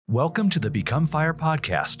Welcome to the Become Fire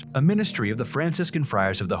podcast, a ministry of the Franciscan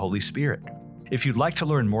Friars of the Holy Spirit. If you'd like to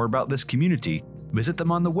learn more about this community, visit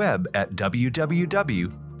them on the web at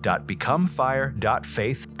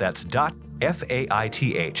www.becomefire.faith. That's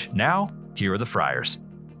 .faith. Now, here are the Friars.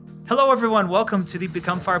 Hello, everyone. Welcome to the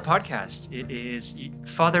Become Fire podcast. It is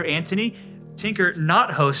Father Anthony, Tinker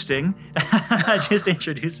not hosting, just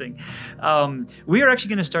introducing. We are actually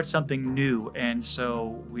going to start something new, and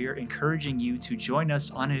so we are encouraging you to join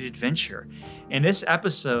us on an adventure. And this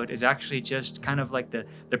episode is actually just kind of like the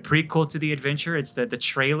prequel to the adventure. It's the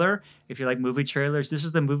trailer. If you like movie trailers, this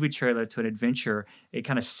is the movie trailer to an adventure, a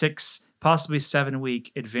kind of 6, possibly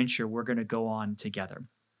 7-week adventure we're going to go on together.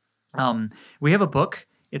 We have a book.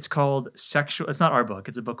 It's called Sexual. It's not our book.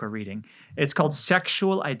 It's a book we're reading. It's called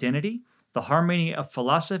Sexual Identity: The Harmony of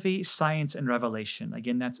Philosophy, Science, and Revelation.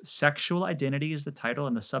 Again, that's Sexual Identity is the title,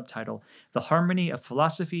 and the subtitle, The Harmony of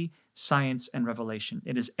Philosophy, Science, and Revelation.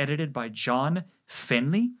 It is edited by John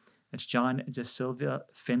Finley. That's John de Silva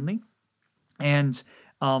Finley. And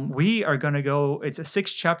we are going to go, it's a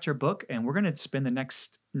 6-chapter book, and we're going to spend the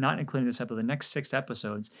next, not including this episode, the next 6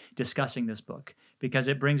 episodes discussing this book, because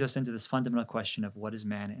it brings us into this fundamental question of what is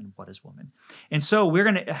man and what is woman. And so we're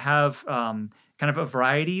going to have kind of a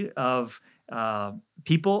variety of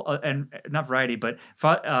people, and not variety, but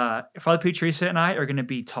Father Peter Teresa and I are going to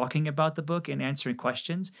be talking about the book and answering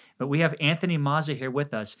questions. But we have Anthony Mazza here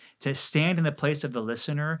with us to stand in the place of the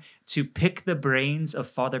listener, to pick the brains of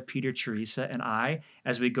Father Peter Teresa and I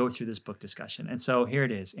as we go through this book discussion. And so here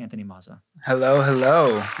it is, Anthony Mazza. Hello.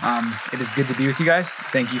 It is good to be with you guys.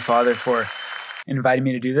 Thank you, Father, for inviting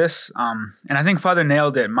me to do this. And I think Father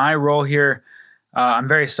nailed it. My role here, I'm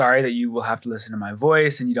very sorry that you will have to listen to my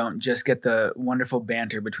voice and you don't just get the wonderful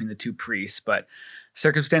banter between the two priests, but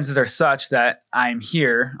circumstances are such that I'm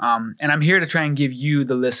here, and I'm here to try and give you,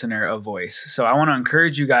 the listener, a voice. So I want to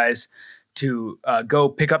encourage you guys to go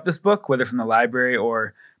pick up this book, whether from the library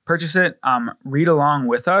or purchase it, read along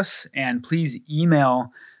with us, and please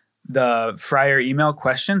email the Friar email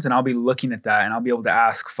questions, and I'll be looking at that, and I'll be able to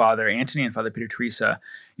ask Father Anthony and Father Peter Teresa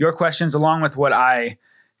your questions along with what I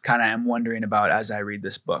kind of am wondering about as I read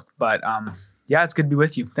this book. But yeah, it's good to be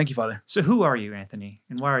with you. Thank you, Father. So who are you, Anthony?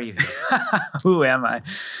 And why are you here? Who am I?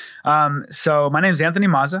 So my name is Anthony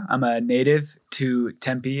Mazza. I'm a native to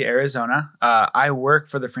Tempe, Arizona. I work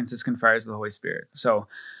for the Franciscan Friars of the Holy Spirit. So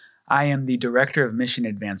I am the Director of Mission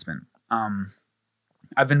Advancement.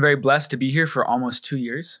 I've been very blessed to be here for almost 2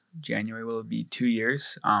 years. January will be 2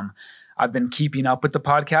 years. I've been keeping up with the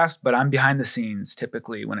podcast, but I'm behind the scenes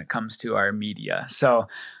typically when it comes to our media. So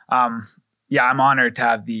yeah, I'm honored to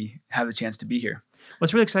have the chance to be here. Well,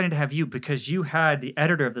 it's really exciting to have you because you had the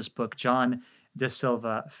editor of this book, John de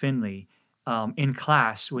Silva Finley, in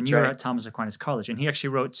class when you were at Thomas Aquinas College. And he actually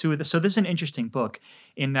wrote 2 of the. So this is an interesting book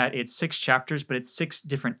in that it's 6 chapters, but it's 6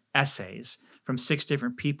 different essays from 6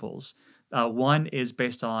 different peoples. One is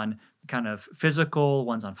based on kind of physical,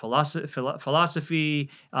 one's on philosophy,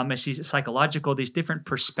 psychological, these different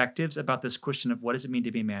perspectives about this question of what does it mean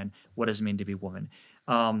to be man, what does it mean to be woman.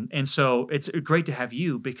 And so it's great to have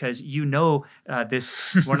you because you know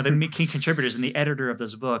this, one of the key contributors and the editor of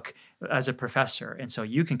this book as a professor. And so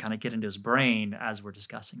you can kind of get into his brain as we're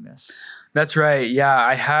discussing this. That's right. Yeah,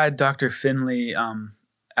 I had Dr. Finley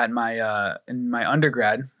at my in my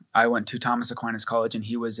undergrad. I went to Thomas Aquinas College, and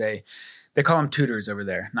he was they call them tutors over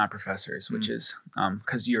there, not professors, which is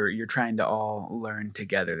because you're trying to all learn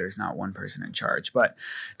together. There's not one person in charge. But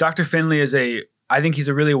Dr. Finley I think he's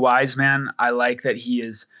a really wise man. I like that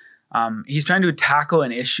he's trying to tackle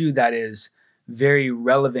an issue that is very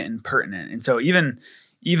relevant and pertinent. And so even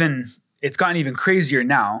it's gotten even crazier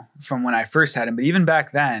now from when I first had him. But even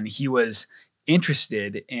back then, he was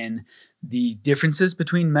interested in the differences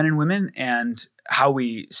between men and women and how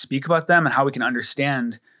we speak about them and how we can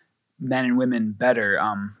understand men and women better,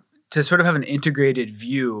 to sort of have an integrated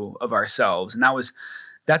view of ourselves. And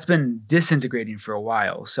that's been disintegrating for a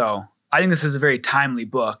while. So I think this is a very timely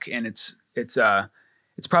book, and it's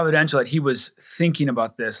providential that he was thinking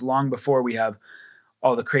about this long before we have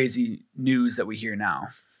all the crazy news that we hear now.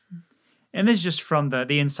 And this is just from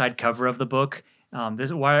the inside cover of the book.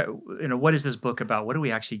 What is this book about? What are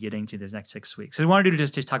we actually getting to this next 6 weeks? So we wanted to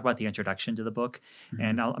just talk about the introduction to the book,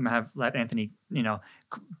 and I'm gonna let Anthony,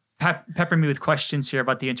 pepper me with questions here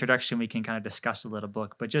about the introduction. We can kind of discuss a little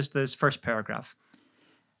book, but just this first paragraph.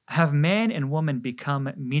 Have man and woman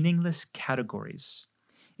become meaningless categories?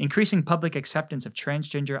 Increasing public acceptance of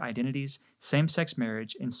transgender identities, same-sex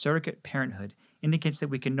marriage, and surrogate parenthood indicates that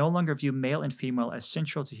we can no longer view male and female as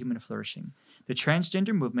central to human flourishing. The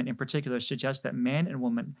transgender movement in particular suggests that man and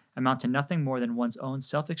woman amount to nothing more than one's own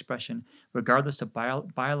self-expression, regardless of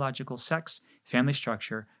biological sex, family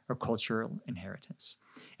structure, or cultural inheritance.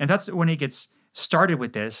 And that's when he gets started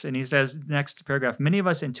with this, and he says, next paragraph, many of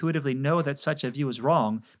us intuitively know that such a view is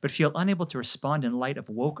wrong, but feel unable to respond in light of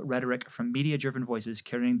woke rhetoric from media-driven voices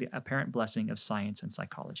carrying the apparent blessing of science and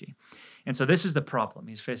psychology. And so this is the problem.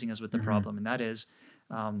 He's facing us with the problem, and that is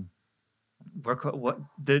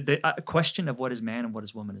the question of what is man and what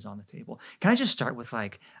is woman is on the table. Can I just start with I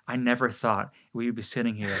never thought we would be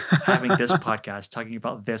sitting here having this podcast talking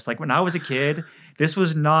about this. Like when I was a kid, this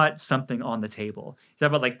was not something on the table. It's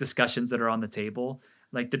about discussions that are on the table.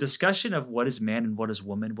 Like the discussion of what is man and what is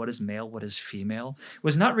woman, what is male, what is female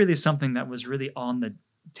was not really something that was really on the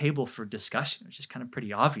table for discussion. It was just kind of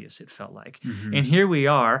pretty obvious, it felt like. And here we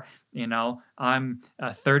are, I'm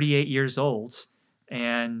 38 years old,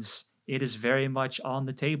 and it is very much on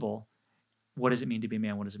the table. What does it mean to be a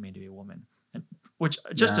man? What does it mean to be a woman? And which,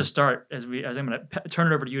 just to start, as I'm going to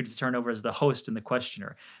turn it over to you to turn over as the host and the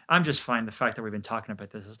questioner, I'm just finding the fact that we've been talking about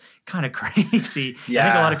this is kind of crazy. Yeah. I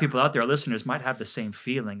think a lot of people out there, our listeners, might have the same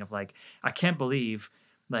feeling of I can't believe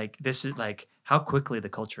this is how quickly the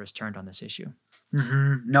culture has turned on this issue.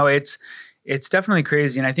 Mm-hmm. No, it's definitely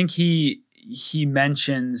crazy. And I think he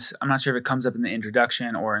mentions, I'm not sure if it comes up in the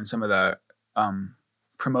introduction or in some of the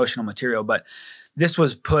promotional material, but this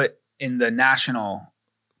was put in the national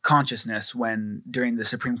consciousness during the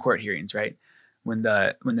Supreme Court hearings, right? When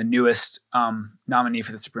the newest nominee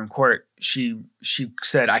for the Supreme Court, she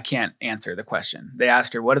said, I can't answer the question. They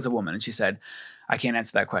asked her, what is a woman? And she said, I can't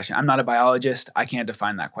answer that question. I'm not a biologist. I can't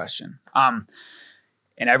define that question. And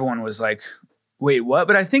everyone was like, wait, what?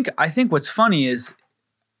 But I think what's funny is,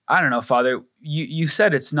 I don't know, Father, you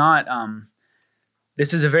said it's not,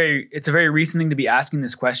 it's a very recent thing to be asking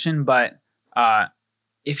this question, but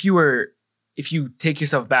if you take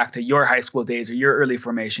yourself back to your high school days or your early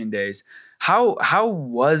formation days, how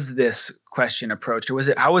was this question approached? Or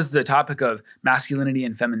how was the topic of masculinity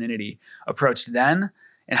and femininity approached then?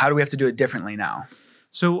 And how do we have to do it differently now?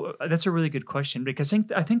 So that's a really good question, because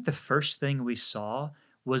I think the first thing we saw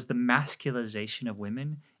was the masculization of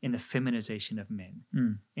women and the feminization of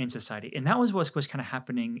men in society. And that was what was kind of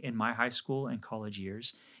happening in my high school and college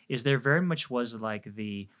years, is there very much was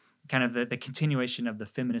the kind of the continuation of the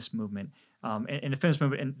feminist movement, and the feminist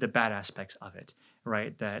movement and the bad aspects of it,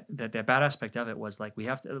 right? That the bad aspect of it was we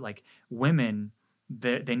have to, women,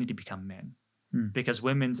 they need to become men because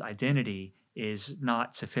women's identity is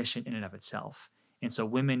not sufficient in and of itself. And so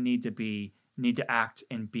women need to act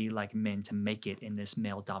and be like men to make it in this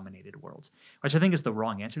male-dominated world, which I think is the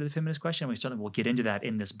wrong answer to the feminist question. We'll get into that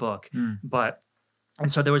in this book.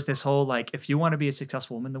 And so there was this whole, if you want to be a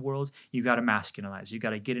successful woman in the world, you got to masculinize. You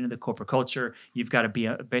got to get into the corporate culture. You've got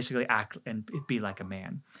to basically act and be like a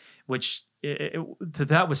man, which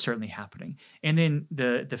that was certainly happening. And then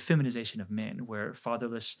the feminization of men, where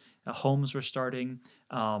fatherless homes were starting,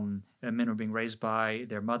 men were being raised by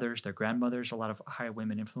their mothers, their grandmothers, a lot of high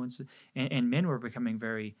women influences, and men were becoming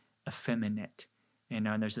very effeminate. And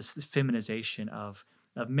there's this feminization of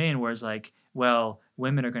men, whereas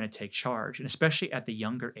women are going to take charge, and especially at the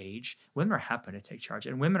younger age, women are happy to take charge,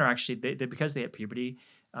 and women are actually they because they hit puberty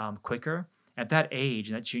quicker. At that age,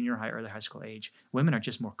 that junior high, early high school age, women are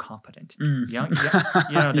just more competent. They're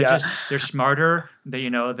smarter.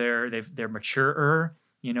 They're maturer.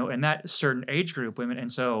 In that certain age group, women,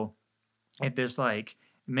 and so at this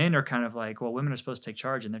men are kind of women are supposed to take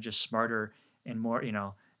charge, and they're just smarter and more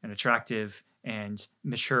and attractive and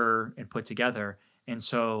mature and put together, and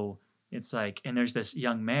so. It's and there's this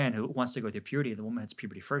young man who wants to go through puberty. The woman hits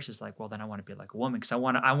puberty first. Is well, then I want to be like a woman because I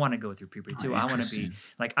want to go through puberty too. I want to be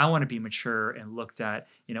I want to be mature and looked at,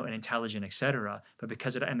 and intelligent, etc. But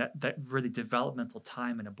because that really developmental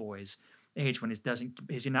time in a boy's age when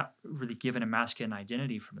he's not really given a masculine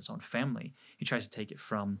identity from his own family, he tries to take it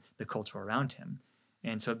from the culture around him.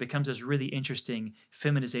 And so it becomes this really interesting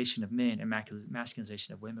feminization of men and masculinization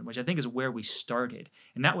of women, which I think is where we started.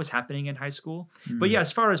 And that was happening in high school. But yeah,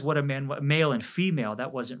 as far as what male and female,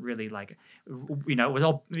 that wasn't really it was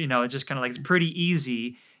all, just kind of it's pretty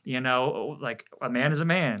easy, a man is a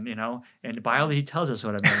man, and biology tells us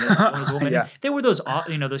what a man is, a woman is a woman. Yeah. There were those,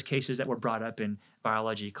 those cases that were brought up in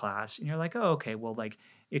biology class. And you're oh, okay, well,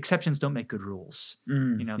 exceptions don't make good rules.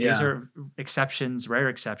 These are exceptions, rare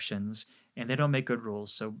exceptions. And they don't make good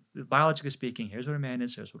rules. So biologically speaking, here's what a man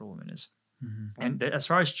is, here's what a woman is. And as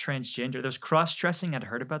far as transgender, there's cross-dressing. I'd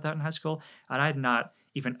heard about that in high school. And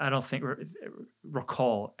I don't think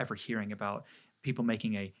recall ever hearing about people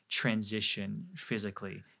making a transition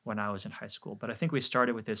physically when I was in high school. But I think we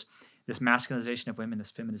started with this masculinization of women,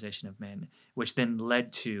 this feminization of men, which then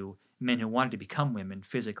led to men who wanted to become women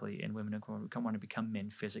physically and women who wanted to become men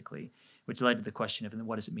physically, which led to the question of,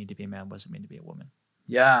 what does it mean to be a man? What does it mean to be a woman?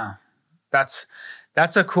 Yeah. That's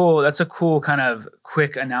a cool kind of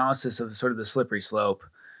quick analysis of sort of the slippery slope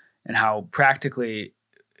and how practically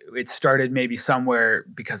it started maybe somewhere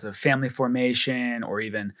because of family formation or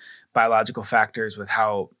even biological factors with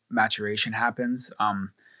how maturation happens.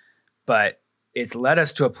 But it's led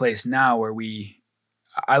us to a place now where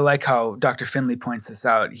I like how Dr. Finley points this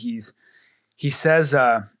out. He says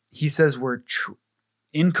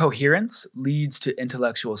incoherence leads to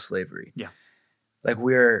intellectual slavery. Yeah. Like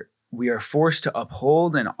we are forced to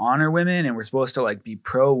uphold and honor women, and we're supposed to like be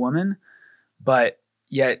pro woman, but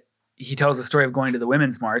yet he tells the story of going to the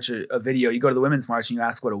Women's March, a video. You go to the Women's March and you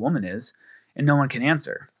ask what a woman is, and no one can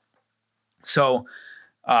answer. So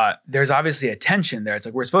there's obviously a tension there. It's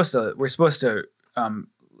like we're supposed to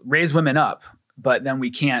raise women up, but then we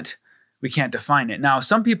can't define it. Now,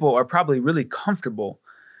 some people are probably really comfortable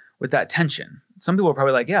with that tension. Some people are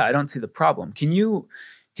probably like, yeah, I don't see the problem. Can you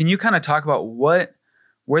kind of talk about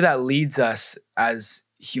where that leads us as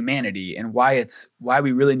humanity and why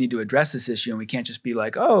we really need to address this issue, and we can't just be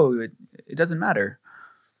like, oh, it doesn't matter?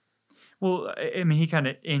 Well, I mean, he kind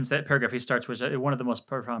of ends that paragraph. He starts with one of the most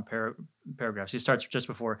profound paragraphs. He starts just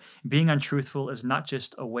before, being untruthful is not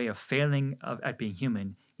just a way of failing at being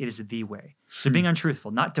human, it is the way. So being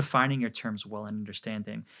untruthful, not defining your terms well and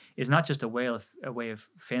understanding, is not just a way of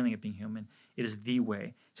failing at being human, it is the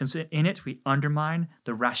way. Since in it we undermine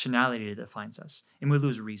the rationality that defines us, and we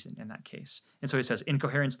lose reason in that case. And so he says,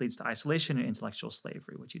 incoherence leads to isolation and intellectual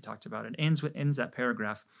slavery, which he talked about, and ends that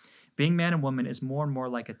paragraph. Being man and woman is more and more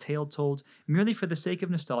like a tale told merely for the sake of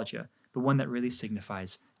nostalgia, the one that really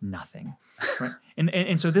signifies nothing. Right?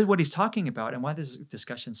 And so this is what he's talking about, and why this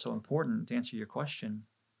discussion is so important, to answer your question,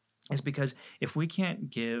 is because if we can't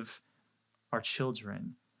give our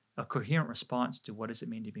children a coherent response to what does it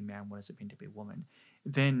mean to be man, what does it mean to be a woman,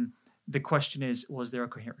 then the question is, was there a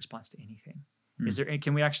coherent response to anything?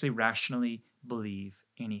 Can we actually rationally believe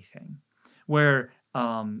anything? Where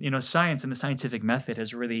science and the scientific method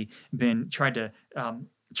has really been tried to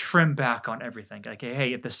trim back on everything. Like,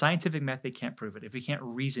 hey, if the scientific method can't prove it, if we can't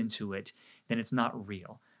reason to it, then it's not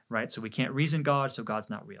real, right? So we can't reason God, so God's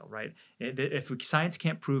not real, right? If science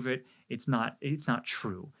can't prove it, it's not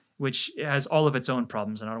true, which has all of its own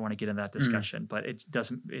problems, and I don't want to get into that discussion, but it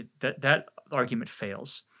doesn't. That argument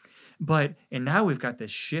fails. And now we've got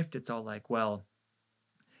this shift. It's all like, well,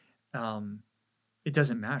 it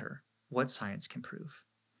doesn't matter what science can prove.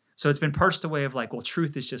 So it's been parsed away of like, well,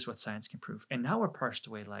 truth is just what science can prove. And now we're parsed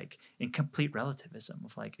away like in complete relativism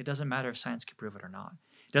of like, it doesn't matter if science can prove it or not.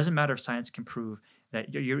 It doesn't matter if science can prove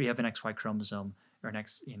that you have an XY chromosome or an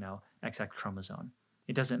XX chromosome.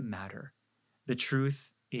 It doesn't matter. The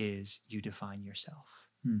truth is you define yourself.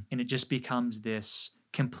 And it just becomes this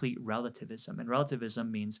complete relativism. And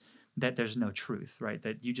relativism means that there's no truth, right?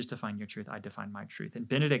 That you just define your truth, I define my truth. And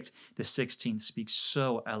Benedict XVI speaks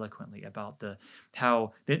so eloquently about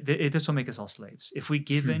how this will make us all slaves. If we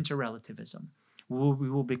give in to relativism, we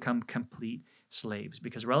will become complete slaves.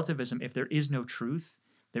 Because relativism, if there is no truth,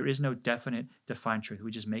 there is no definite, defined truth.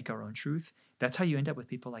 We just make our own truth. That's how you end up with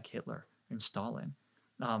people like Hitler and Stalin.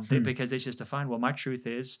 Because they just define, well, my truth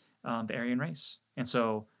is the Aryan race. And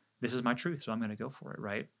so this is my truth, so I'm going to go for it,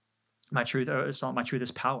 right? My truth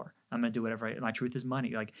is power. I'm going to do whatever. My truth is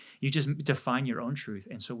money. Like, you just define your own truth.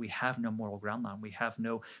 And so we have no moral ground line. We have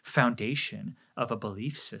no foundation of a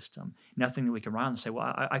belief system. Nothing that we can rely on and say,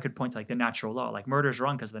 well, I could point to like the natural law. Like, murder is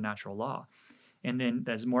wrong because of the natural law. And then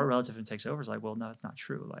as more relativism takes over, it's like, well, no, it's not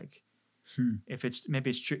true. Like, if maybe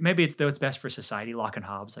it's true. Maybe it's though it's best for society, Locke and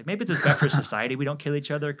Hobbes. Like, maybe it's just best for society. We don't kill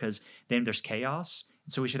each other because then there's chaos.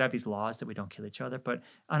 And so we should have these laws that we don't kill each other. But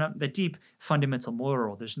on the deep fundamental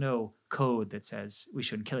moral, there's no code that says we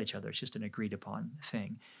shouldn't kill each other. It's just an agreed upon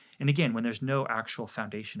thing. And again, when there's no actual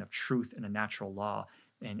foundation of truth in a natural law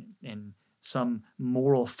and some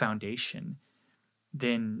moral foundation,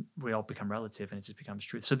 then we all become relative and it just becomes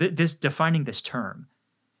truth. So this defining this term,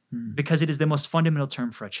 because it is the most fundamental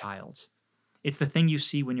term for a child. It's the thing you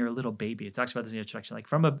see when you're a little baby. It talks about this in the introduction. Like,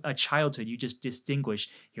 from a childhood, you just distinguish,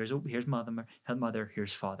 here's mother,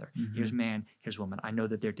 here's father, here's man, here's woman. I know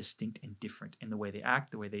that they're distinct and different in the way they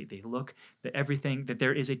act, the way they look, that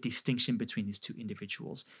there is a distinction between these two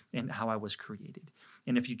individuals and how I was created.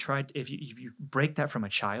 And if you break that from a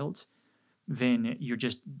child, then you're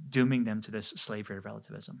just dooming them to this slavery of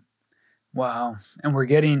relativism. Wow. And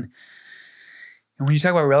when you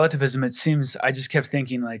talk about relativism, it seems, I just kept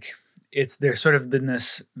thinking like, there's sort of been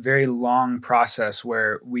this very long process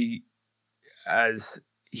where as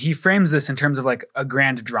he frames this in terms of like a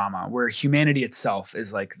grand drama where humanity itself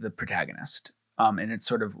is like the protagonist. And it's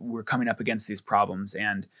sort of, we're coming up against these problems.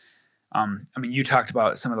 And I mean, you talked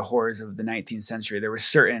about some of the horrors of the 19th century. There was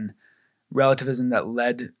certain relativism that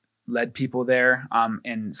led people there.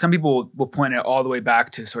 And some people will point it all the way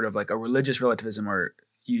back to sort of like a religious relativism, or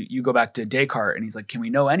you go back to Descartes and he's like, can we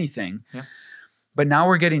know anything? Yeah. But now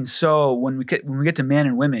we're getting when we get to man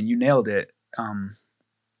and women, you nailed it.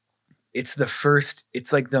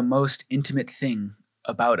 It's like the most intimate thing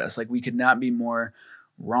about us. Like we could not be more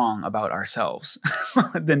wrong about ourselves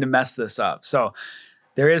than to mess this up. So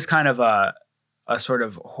there is kind of a sort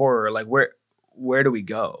of horror, like where do we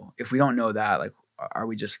go if we don't know that? Like, are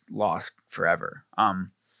we just lost forever?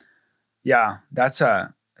 Yeah, it's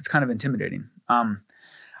kind of intimidating.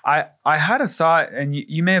 I had a thought, and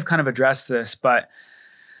you may have kind of addressed this, but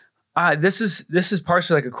this is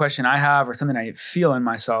partially like a question I have or something I feel in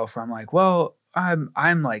myself where I'm like, well,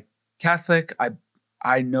 I'm like Catholic.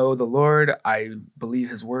 I know the Lord. I believe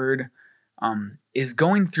his word. Is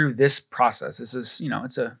going through this process. This is,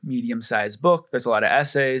 it's a medium-sized book. There's a lot of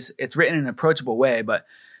essays. It's written in an approachable way, but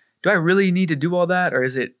do I really need to do all that? Or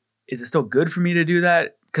is it still good for me to do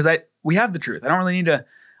that? Because we have the truth. I don't really need to.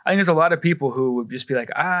 I think there's a lot of people who would just be like,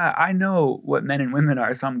 I know what men and women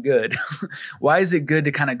are, so I'm good. Why is it good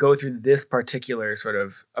to kind of go through this particular sort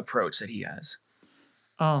of approach that he has?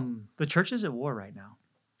 The church is at war right now.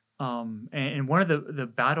 And one of the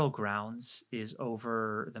battlegrounds is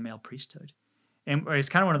over the male priesthood. And it's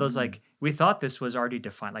kind of one of those, like, we thought this was already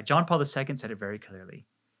defined. Like John Paul II said it very clearly,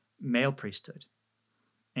 male priesthood.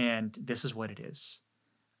 And this is what it is.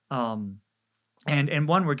 And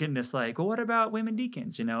we're getting this like, well, what about women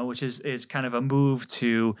deacons, which is kind of a move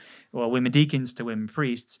to, well, women deacons to women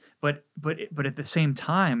priests. But at the same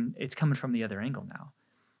time, it's coming from the other angle now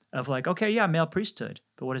of like, okay, yeah, male priesthood,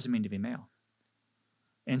 but what does it mean to be male?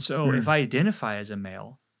 And so if I identify as a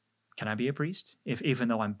male, can I be a priest even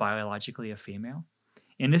though I'm biologically a female?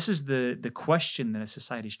 And this is the question that a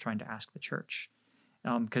society is trying to ask the church.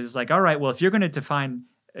 Because it's like, all right, well, if you're going to define,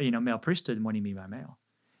 male priesthood, then what do you mean by male?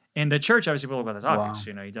 And the church obviously will go, that's obvious,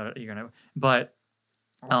 Wow. you're going to, but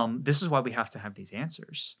this is why we have to have these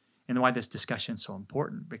answers and why this discussion is so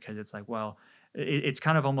important, because it's like, well, it's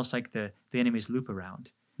kind of almost like the enemy's loop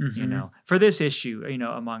around, for this issue,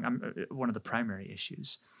 among one of the primary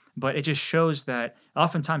issues. But it just shows that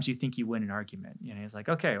oftentimes you think you win an argument. It's like,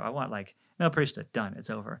 okay, I want like male priesthood, done, it's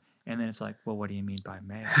over. And then it's like, well, what do you mean by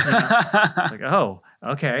male? It's like, oh,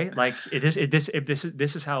 okay, like this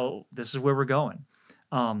is where we're going.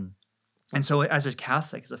 And so as a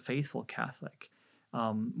Catholic, as a faithful Catholic,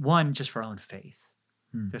 one, just for our own faith,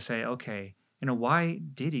 to say, okay, why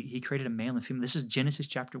did he created a male and female? This is Genesis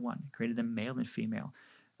chapter 1. He created them male and female.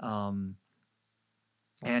 And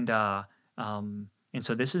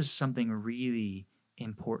so this is something really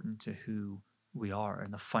important to who we are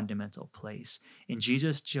in the fundamental place. And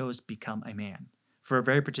Jesus chose to become a man for a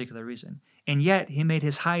very particular reason. And yet he made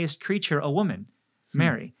his highest creature a woman,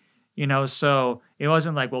 Mary. So it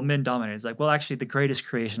wasn't like, well, men dominate. It's like, well, actually the greatest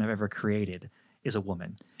creation I've ever created is a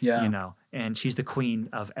woman, and she's the queen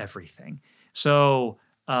of everything. So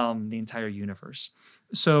the entire universe.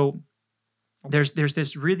 So there's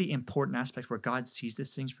this really important aspect where God sees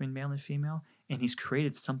this thing between male and female, and he's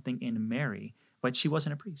created something in Mary, but she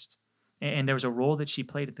wasn't a priest. And there was a role that she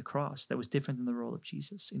played at the cross that was different than the role of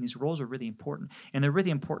Jesus. And these roles are really important. And they're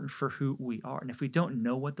really important for who we are. And if we don't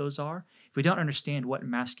know what those are, if we don't understand what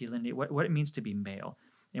masculinity, what it means to be male,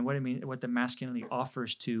 and what the masculinity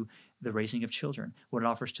offers to the raising of children, what it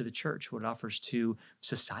offers to the church, what it offers to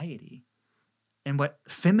society, and what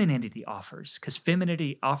femininity offers, because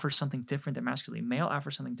femininity offers something different than masculinity. Male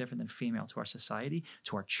offers something different than female to our society,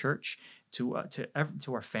 to our church, to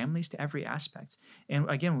our families, to every aspect. And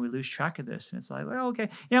again, we lose track of this, and it's like, well, okay,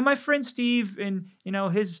 my friend Steve and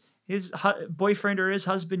his boyfriend or his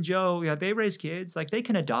husband Joe, they raise kids, like they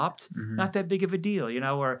can adopt, not that big of a deal,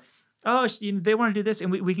 or they want to do this,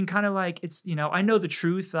 and we can kind of like, it's, I know the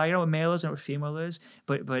truth, I know what male is and what female is,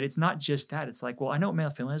 but it's not just that. It's like, well, I know what male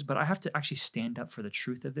and female is, but I have to actually stand up for the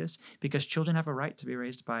truth of this, because children have a right to be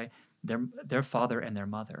raised by their father and their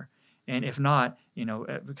mother. And if not,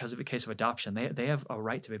 because of a case of adoption, they have a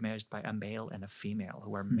right to be married by a male and a female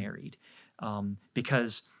who are married,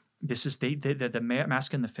 because this is the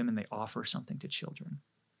masculine and the feminine, they offer something to children.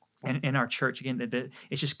 And in our church, again,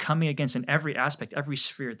 it's just coming against in every aspect, every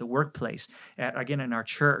sphere, the workplace, again, in our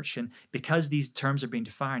church. And because these terms are being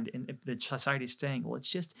defined and the society is saying, well,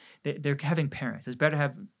 it's just, they're having parents. It's better to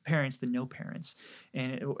have parents than no parents.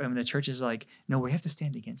 And the church is like, no, we have to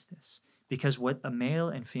stand against this. Because what a male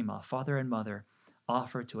and female, father and mother,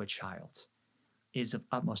 offer to a child is of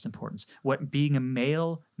utmost importance. What being a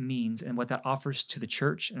male means and what that offers to the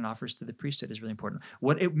church and offers to the priesthood is really important.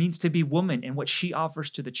 What it means to be woman and what she offers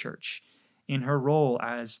to the church in her role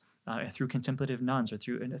as through contemplative nuns or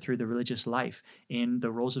through the religious life, in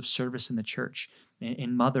the roles of service in the church,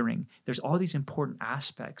 in mothering. There's all these important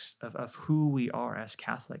aspects of who we are as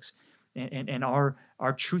Catholics. And our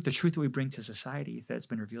truth, the truth that we bring to society that's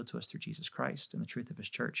been revealed to us through Jesus Christ and the truth of his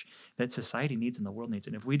church, that society needs and the world needs.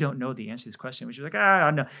 And if we don't know the answer to this question, we're just like,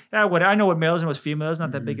 I know, I know what male is and what's female is,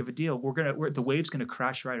 not that big of a deal. The wave's gonna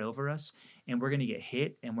crash right over us, and we're gonna get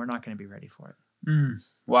hit, and we're not gonna be ready for it.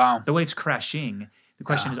 Wow. The wave's crashing. The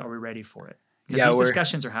question is, are we ready for it? Because these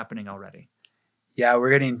discussions are happening already. Yeah,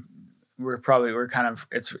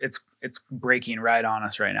 it's breaking right on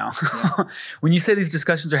us right now. Yeah. When you say these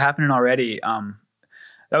discussions are happening already,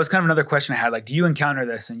 that was kind of another question I had. Like, do you encounter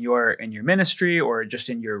this in your ministry or just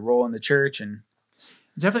in your role in the church? And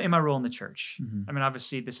definitely in my role in the church. I mean,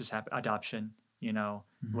 obviously this is adoption,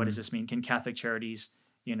 what does this mean? Can Catholic Charities,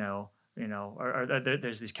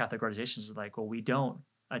 there's these Catholic organizations that are like, well, we don't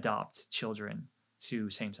adopt children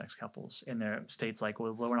to same-sex couples. And there are states like,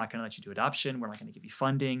 well, we're not going to let you do adoption. We're not going to give you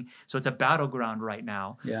funding. So it's a battleground right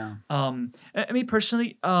now. Yeah. I mean,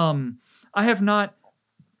 personally, I have not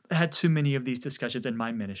had too many of these discussions in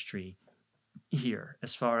my ministry here,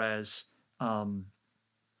 as far as the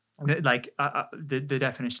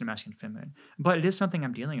definition of masculine and feminine. But it is something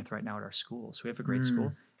I'm dealing with right now at our school. So we have a great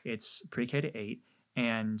school. It's pre-K to 8,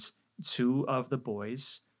 and 2 of the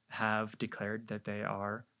boys have declared that they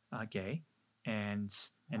are gay. And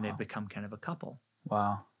they've become kind of a couple.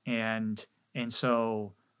 Wow. And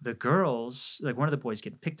so the girls, like one of the boys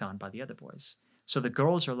get picked on by the other boys. So the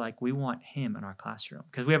girls are like, we want him in our classroom.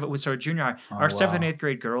 Because our junior high, our 7th and 8th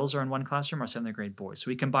grade girls are in one classroom, our 7th and 8th grade boys.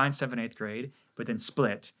 So we combine 7th and 8th grade, but then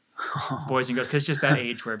split boys and girls. Because it's just that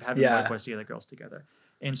age where having white boys together, girls together.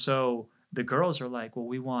 And so the girls are like, well,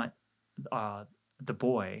 we want the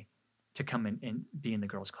boy to come in and be in the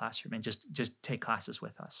girls' classroom and just take classes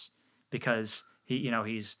with us. Because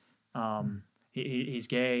he's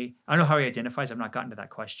gay. I don't know how he identifies. I've not gotten to that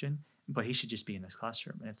question, but he should just be in this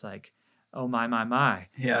classroom. And it's like, oh my.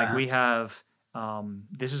 Yeah. Like we have,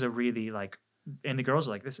 this is a really like, and the girls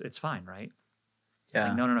are like, this, it's fine, right? It's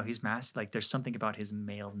like, no, he's masked. Like there's something about his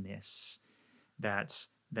maleness that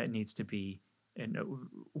needs to be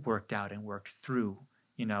worked out and worked through.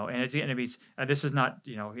 And this is not,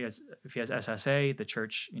 if he has SSA, the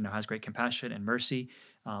church, has great compassion and mercy.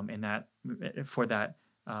 In that, for that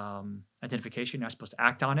identification, you're not supposed to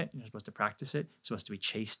act on it. You're not supposed to practice it. You're supposed to be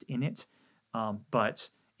chaste in it. But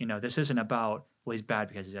this isn't about, well, he's bad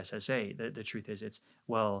because he's SSA. The truth is, it's,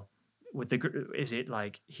 well, is it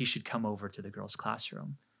like he should come over to the girls'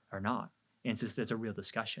 classroom or not? And it's a real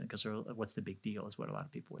discussion, because what's the big deal is what a lot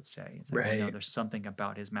of people would say. It's like, right. There's something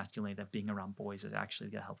about his masculinity that being around boys is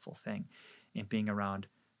actually a helpful thing, and being around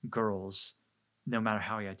girls, no matter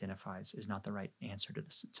how he identifies, is not the right answer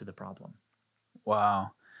to the problem.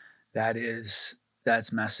 Wow, that's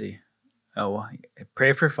messy. Oh, well,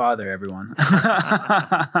 pray for Father, everyone.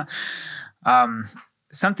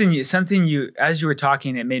 Something you as you were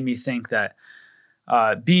talking, it made me think that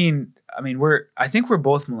I think we're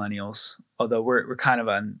both millennials, although we're kind of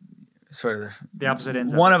on sort of the opposite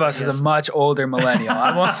ends. One of us is a much older millennial.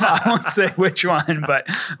 I won't say which one, but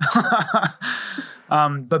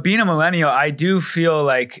being a millennial, I do feel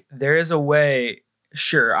like there is a way.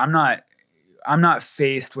 Sure, I'm not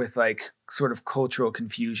faced with like sort of cultural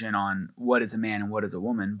confusion on what is a man and what is a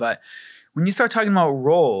woman, but when you start talking about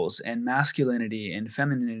roles and masculinity and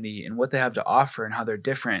femininity and what they have to offer and how they're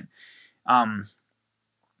different,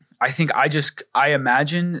 I think I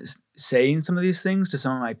imagine saying some of these things to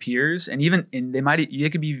some of my peers, and even they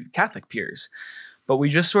could be Catholic peers, but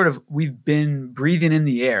we've been breathing in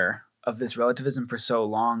the air of this relativism for so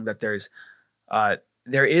long that there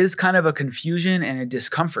is kind of a confusion and a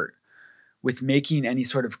discomfort with making any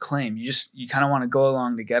sort of claim. You kind of want to go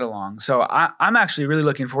along to get along. So I'm actually really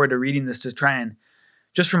looking forward to reading this to try and,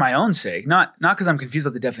 just for my own sake, not because I'm confused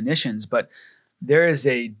about the definitions, but there is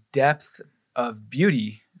a depth of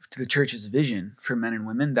beauty to the church's vision for men and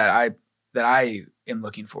women that I am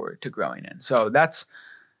looking forward to growing in. So that's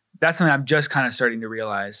something I'm just kind of starting to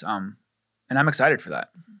realize, and I'm excited for that.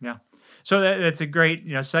 Yeah. So that's a great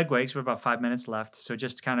segue, because we're about 5 minutes left. So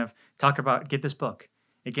just kind of get this book.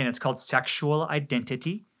 Again, it's called Sexual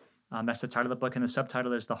Identity. That's the title of the book, and the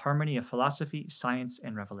subtitle is The Harmony of Philosophy, Science,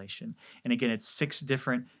 and Revelation. And again, it's 6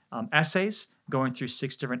 different essays going through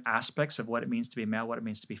 6 different aspects of what it means to be male, what it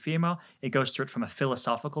means to be female. It goes through it from a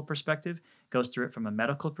philosophical perspective, goes through it from a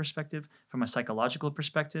medical perspective, from a psychological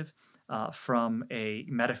perspective, from a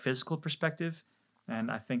metaphysical perspective, and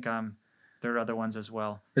I think there are other ones as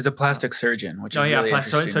well. There's a plastic surgeon, which is really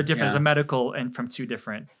interesting. So different as a medical and from 2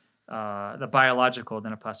 different, the biological,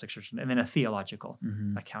 then a plastic surgeon, and then a theological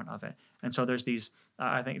account of it. And so there's these,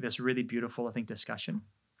 I think this really beautiful, discussion.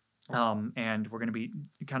 And we're going to be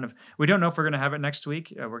we don't know if we're going to have it next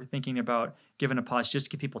week. We're thinking about giving a pause just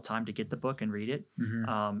to give people time to get the book and read it,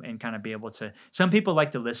 and kind of be able to, some people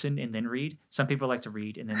like to listen and then read. Some people like to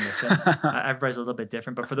read and then listen. Everybody's a little bit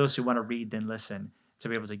different, but for those who want to read, then listen, to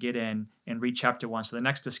be able to get in and read chapter 1. So the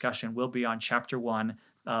next discussion will be on chapter 1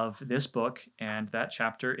 of this book. And that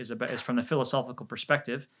chapter is from the philosophical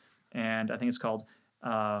perspective. And I think it's called,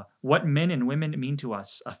 What Men and Women Mean to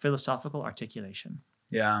Us, a Philosophical Articulation.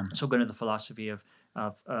 Yeah. So go into the philosophy of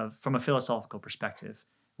from a philosophical perspective.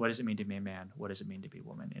 What does it mean to be a man? What does it mean to be a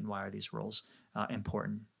woman? And why are these roles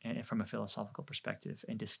important from a philosophical perspective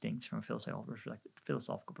and distinct from a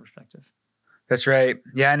philosophical perspective? That's right.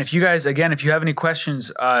 Yeah. And if you guys, again, if you have any questions,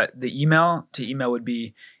 the email would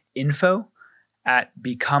be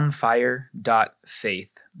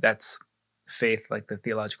info@becomefire.faith. That's faith, like the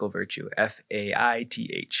theological virtue,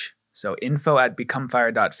 FAITH. So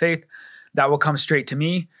info@becomefire.faith. That will come straight to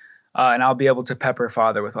me, and I'll be able to pepper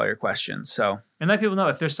Father with all your questions. So, and let people know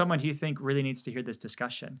if there's someone who you think really needs to hear this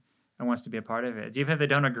discussion and wants to be a part of it, even if they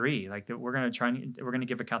don't agree. Like we're going to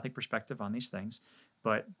give a Catholic perspective on these things,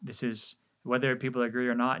 but this is whether people agree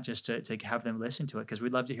or not, just to have them listen to it, because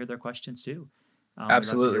we'd love to hear their questions too. Absolutely,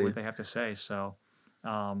 we'd love to hear what they have to say. So,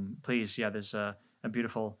 please, there's a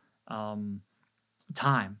beautiful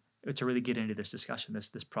time to really get into this discussion,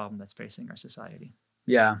 this problem that's facing our society.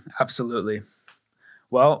 Yeah, absolutely.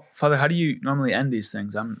 Well, Father, how do you normally end these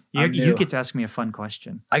things? You get to ask me a fun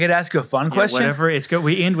question. I get to ask you a fun question? Whatever. It's good.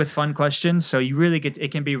 We end with fun questions. So you really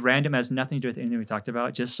it can be random, has nothing to do with anything we talked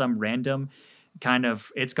about, just some random kind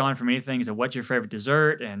of, it's gone from anything to what's your favorite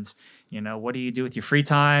dessert and, what do you do with your free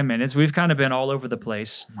time? And we've kind of been all over the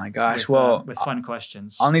place. Oh my gosh. With fun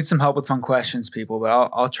questions. I'll need some help with fun questions, people, but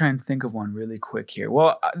I'll try and think of one really quick here.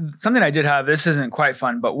 Well, something I did have, this isn't quite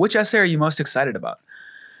fun, but which essay are you most excited about?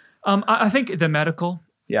 I think the medical.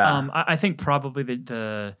 Yeah. I think probably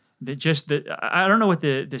I don't know what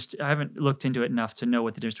I haven't looked into it enough to know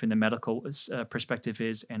what the difference between the medical perspective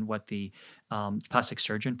is and what the plastic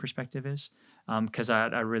surgeon perspective is. Because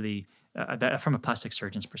I really, from a plastic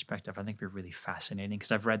surgeon's perspective, I think they're really fascinating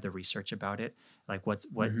because I've read the research about it, like what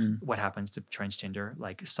happens to transgender,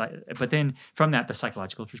 but then from that, the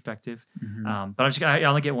psychological perspective. But I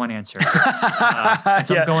only get one answer. And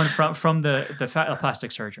so I'm going from the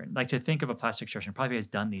plastic surgeon, like to think of a plastic surgeon probably has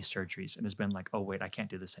done these surgeries and has been like, oh wait, I can't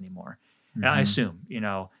do this anymore. And I assume,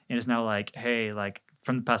 and it's now like, hey, like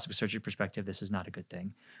from the plastic surgery perspective, this is not a good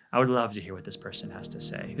thing. I would love to hear what this person has to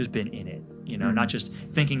say, who's been in it, not just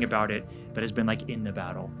thinking about it, but has been like in the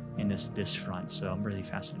battle in this front. So I'm really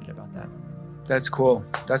fascinated about that. That's cool.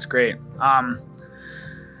 That's great. I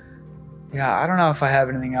don't know if I have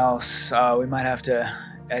anything else. We might have to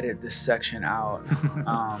edit this section out.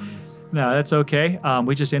 No, that's okay.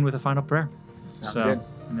 We just end with a final prayer. Sounds good.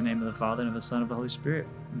 In the name of the Father, and of the Son, and of the Holy Spirit,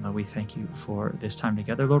 Lord, we thank you for this time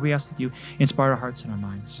together. Lord, we ask that you inspire our hearts and our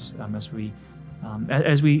minds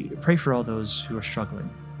as we pray for all those who are struggling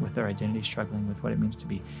with their identity, struggling with what it means to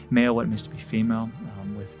be male, what it means to be female,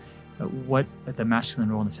 with what the masculine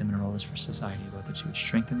role and the feminine role is for society. Lord, that you would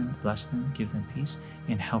strengthen them, bless them, give them peace,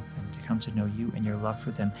 and help them to come to know you and your love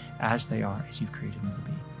for them as they are, as you've created them to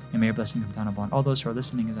be. And may your blessing come down upon all those who are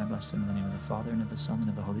listening as I bless them in the name of the Father, and of the Son, and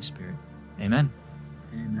of the Holy Spirit. Amen.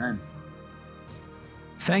 Amen.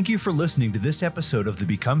 Thank you for listening to this episode of the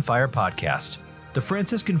Become Fire podcast. The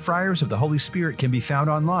Franciscan Friars of the Holy Spirit can be found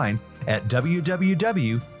online at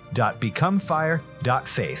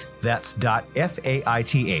www.becomefire.faith. That's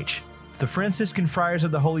 .faith. The Franciscan Friars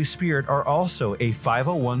of the Holy Spirit are also a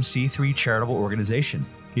 501c3 charitable organization.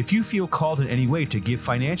 If you feel called in any way to give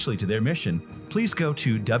financially to their mission, please go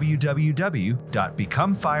to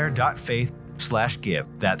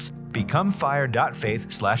www.becomefire.faith/give. That's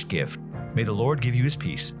becomefire.faith/give. May the Lord give you his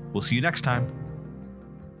peace. We'll see you next time.